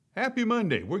Happy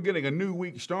Monday. We're getting a new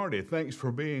week started. Thanks for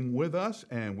being with us,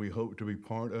 and we hope to be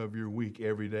part of your week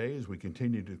every day as we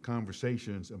continue the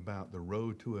conversations about the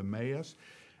road to Emmaus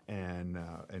and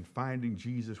finding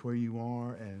Jesus where you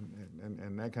are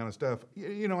and that kind of stuff.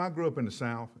 You know, I grew up in the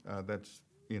South.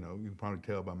 You can probably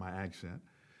tell by my accent.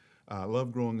 I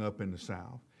love growing up in the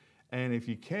South. And if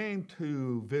you came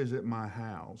to visit my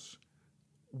house,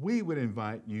 we would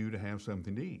invite you to have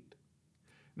something to eat.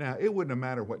 Now, it wouldn't have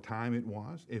mattered what time it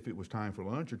was. If it was time for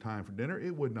lunch or time for dinner,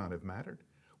 it would not have mattered.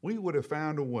 We would have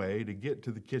found a way to get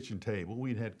to the kitchen table.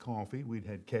 We'd had coffee, we'd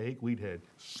had cake, we'd had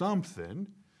something,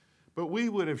 but we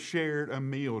would have shared a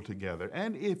meal together.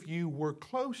 And if you were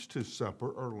close to supper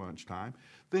or lunchtime,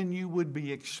 then you would be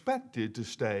expected to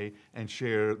stay and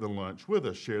share the lunch with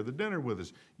us, share the dinner with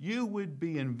us. You would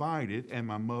be invited, and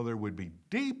my mother would be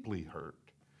deeply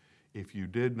hurt if you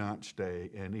did not stay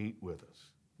and eat with us.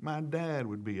 My dad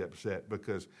would be upset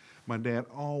because my dad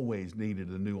always needed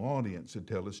a new audience to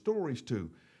tell his stories to,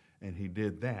 and he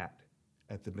did that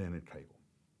at the dinner table.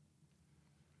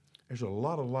 There's a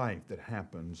lot of life that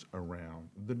happens around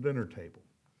the dinner table.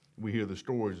 We hear the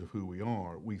stories of who we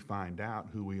are. We find out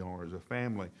who we are as a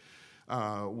family.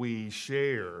 We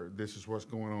share, this is what's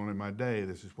going on in my day,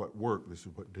 this is what worked, this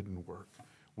is what didn't work.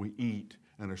 We eat,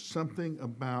 and there's something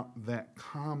about that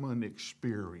common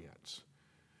experience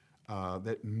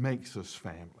that makes us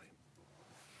family.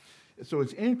 So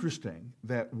it's interesting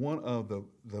that one of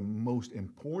the most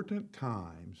important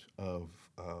times of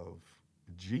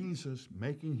Jesus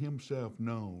making himself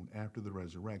known after the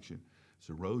resurrection, it's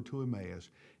the road to Emmaus,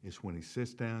 is when he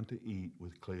sits down to eat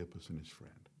with Cleopas and his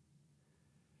friend.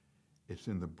 It's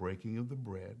in the breaking of the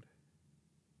bread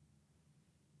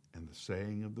and the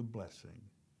saying of the blessing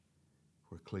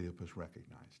where Cleopas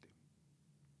recognized him.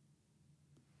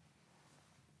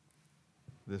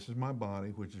 This is my body,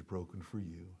 which is broken for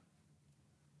you.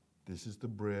 This is the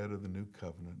bread of the new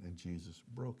covenant, and Jesus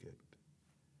broke it.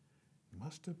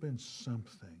 Must have been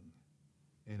something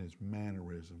in his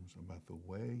mannerisms about the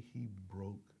way he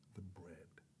broke the bread.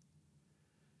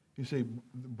 You see,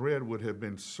 the bread would have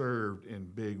been served in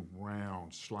big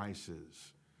round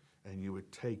slices, and you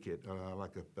would take it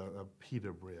like a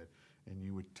pita bread, and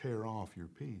you would tear off your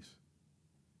piece.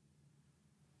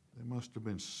 There must have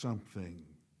been something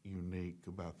unique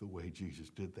about the way Jesus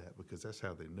did that, because that's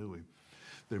how they knew him.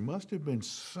 There must have been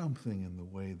something in the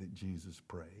way that Jesus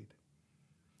prayed.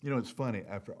 You know, it's funny,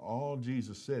 after all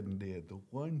Jesus said and did, the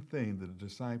one thing that the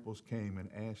disciples came and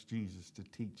asked Jesus to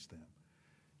teach them,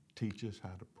 teach us how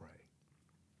to pray.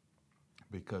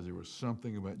 Because there was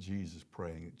something about Jesus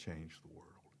praying that changed the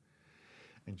world.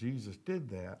 And Jesus did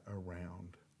that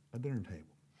around a dinner table.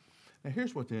 Now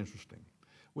here's what's interesting.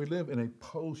 We live in a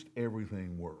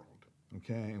post-everything world.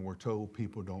 Okay, and we're told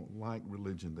people don't like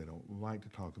religion. They don't like to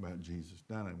talk about Jesus.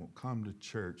 Now they won't come to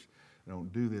church. They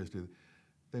don't do this.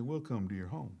 They will come to your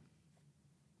home.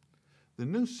 The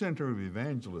new center of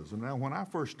evangelism. Now, when I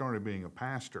first started being a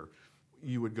pastor,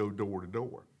 you would go door to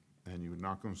door, and you would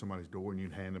knock on somebody's door, and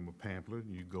you'd hand them a pamphlet,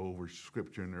 and you'd go over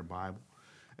scripture in their Bible,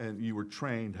 and you were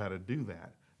trained how to do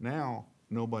that. Now,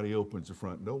 nobody opens the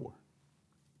front door.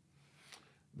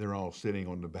 They're all sitting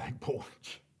on the back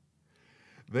porch.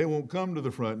 They won't come to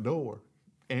the front door.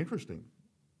 Interesting.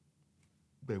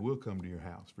 They will come to your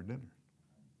house for dinner.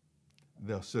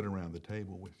 They'll sit around the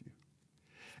table with you.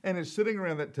 And it's sitting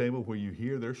around that table where you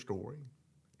hear their story,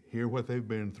 hear what they've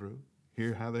been through,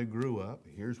 hear how they grew up,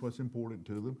 here's what's important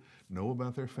to them, know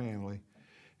about their family,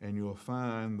 and you'll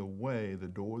find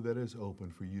the door that is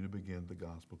open for you to begin the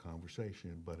gospel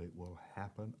conversation, but it will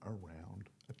happen around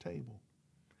a table.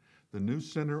 The new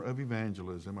center of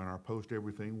evangelism in our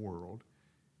post-everything world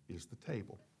is the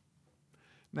table.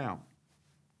 Now,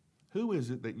 who is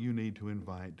it that you need to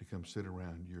invite to come sit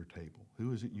around your table?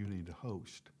 Who is it you need to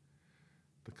host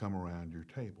to come around your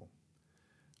table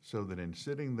so that in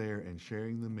sitting there and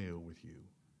sharing the meal with you,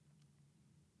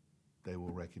 they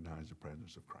will recognize the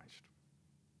presence of Christ?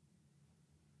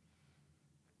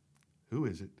 Who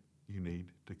is it you need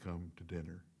to come to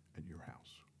dinner at your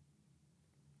house?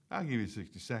 I'll give you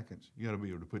 60 seconds. You got to be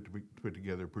able to put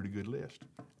together a pretty good list,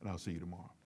 and I'll see you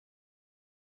tomorrow.